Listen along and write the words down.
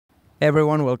Hey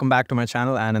everyone, welcome back to my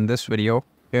channel, and in this video,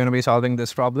 we're going to be solving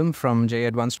this problem from JEE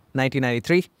Advanced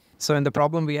 1993. So in the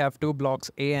problem, we have two blocks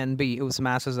A and B whose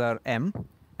masses are M,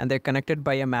 and they're connected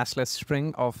by a massless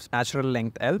spring of natural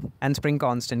length L and spring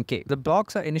constant K. The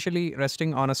blocks are initially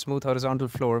resting on a smooth horizontal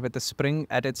floor with a spring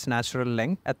at its natural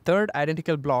length. A third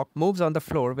identical block moves on the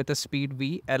floor with a speed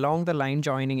V along the line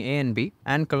joining A and B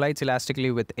and collides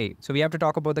elastically with A. So we have to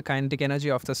talk about the kinetic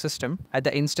energy of the system at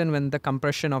the instant when the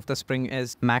compression of the spring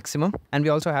is maximum, and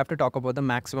we also have to talk about the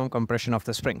maximum compression of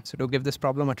the spring. So to give this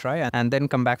problem a try and then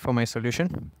come back for my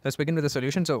solution. Let's begin with the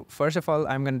solution. So first of all,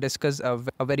 I'm going to discuss a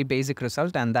very basic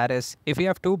result, and that is if we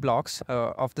have two blocks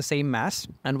of the same mass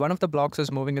and one of the blocks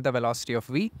is moving with the velocity of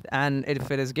v, and if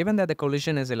it is given that the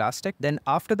collision is elastic, then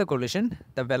after the collision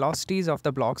the velocities of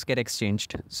the blocks get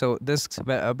exchanged. So this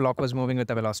block was moving with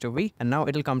the velocity of v, and now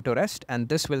it will come to rest, and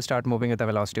this will start moving with the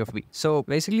velocity of v. So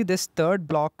basically this third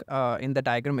block in the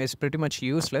diagram is pretty much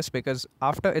useless, because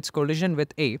after its collision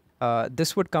with A,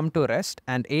 this would come to rest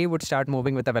and A would start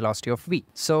moving with the velocity of v.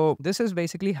 So this is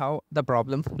basically how the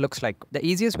problem looks like. The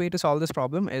easiest way to solve this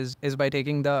problem is by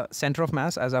taking the center of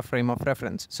mass as a frame of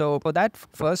reference. So for that,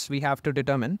 first we have to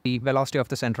determine the velocity of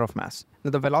the center of mass. Now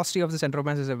the velocity of the center of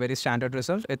mass is a very standard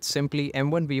result. It's simply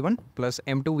m1 v1 plus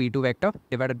m2 v2 vector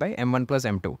divided by m1 plus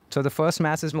m2. So the first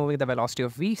mass is moving with the velocity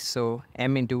of v, so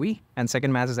m into v, and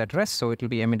second mass is at rest, so it will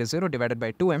be m into 0 divided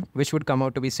by 2m, which would come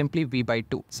out to be simply v by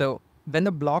 2. So when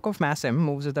the block of mass m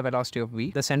moves with the velocity of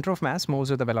v, the center of mass moves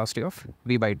with the velocity of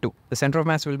v by 2. The center of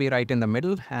mass will be right in the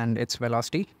middle, and its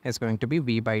velocity is going to be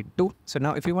v by 2. So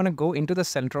now if you want to go into the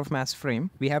center of mass frame,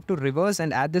 we have to reverse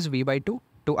and add this v by 2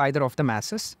 to either of the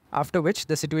masses, after which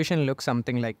the situation looks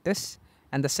something like this.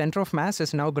 And the center of mass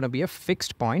is now going to be a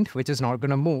fixed point, which is not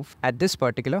going to move at this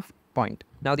particular point.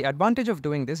 Now the advantage of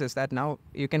doing this is that now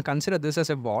you can consider this as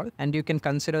a wall, and you can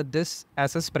consider this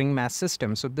as a spring mass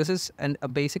system. So this is a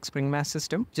basic spring mass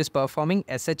system just performing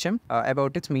SHM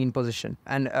about its mean position,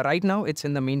 and right now it's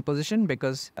in the mean position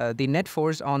because the net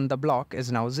force on the block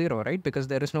is now 0, right? Because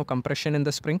there is no compression in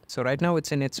the spring. So right now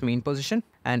it's in its mean position,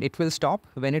 and it will stop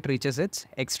when it reaches its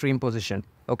extreme position.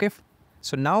 Okay.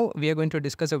 So now we are going to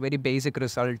discuss a very basic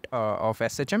result of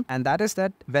SHM, and that is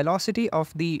that velocity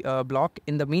of the block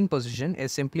in the mean position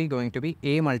is simply going to be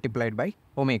A multiplied by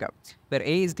omega, where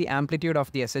A is the amplitude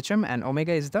of the SHM and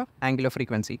omega is the angular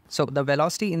frequency. So the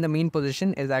velocity in the mean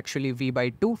position is actually v by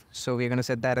 2. So we're going to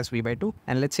set that as v by 2.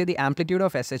 And let's say the amplitude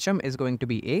of SHM is going to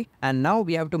be A. And now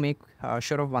we have to make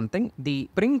sure of one thing. The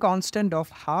spring constant of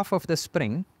half of the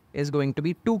spring is going to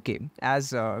be 2k,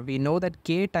 as we know that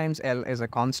k times L is a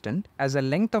constant. As the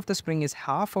length of the spring is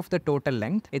half of the total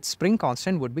length, its spring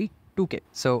constant would be 2k.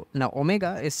 So now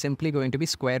omega is simply going to be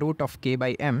square root of k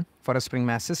by m for a spring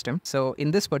mass system. So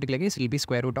in this particular case, it will be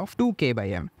square root of 2k by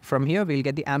m. From here, we'll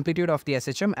get the amplitude of the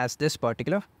SHM as this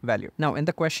particular value. Now in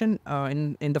the question,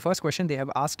 in the first question, they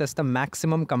have asked us the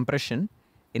maximum compression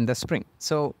in the spring.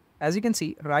 So as you can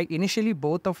see, right, initially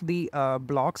both of the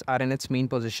blocks are in its mean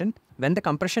position. When the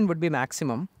compression would be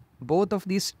maximum, both of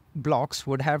these blocks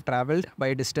would have traveled by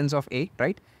a distance of a,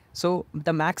 right? So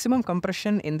the maximum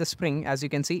compression in the spring, as you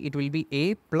can see, it will be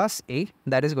a plus a,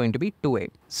 that is going to be 2a.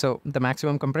 So the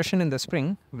maximum compression in the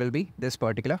spring will be this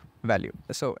particular value.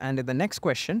 So, and in the next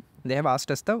question, they have asked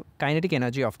us the kinetic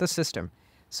energy of the system.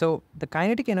 So the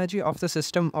kinetic energy of the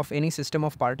system, of any system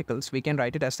of particles, we can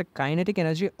write it as the kinetic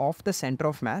energy of the center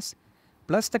of mass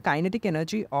plus the kinetic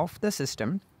energy of the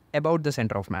system about the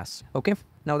center of mass. Okay.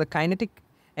 Now the kinetic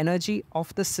energy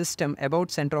of the system about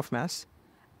center of mass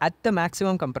at the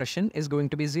maximum compression is going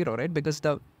to be 0, right? Because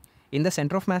in the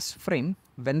center of mass frame,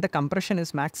 when the compression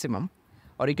is maximum,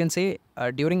 or you can say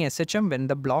during SHM, when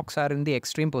the blocks are in the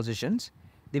extreme positions,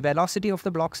 the velocity of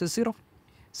the blocks is 0.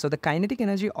 So the kinetic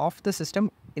energy of the system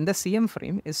in the CM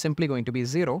frame is simply going to be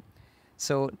 0.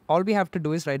 So all we have to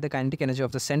do is write the kinetic energy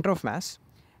of the center of mass.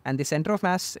 And the center of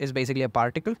mass is basically a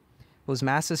particle whose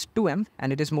mass is 2m,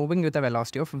 and it is moving with a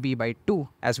velocity of v by 2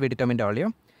 as we determined earlier.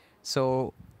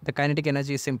 So the kinetic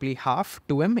energy is simply half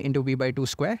 2m into v by 2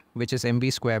 square, which is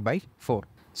mv square by 4.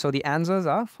 So the answers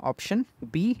are option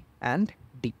B and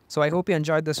D. So I hope you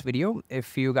enjoyed this video.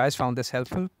 If you guys found this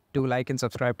helpful, do like and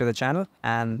subscribe to the channel,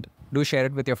 and do share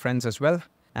it with your friends as well.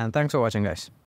 And thanks for watching, guys.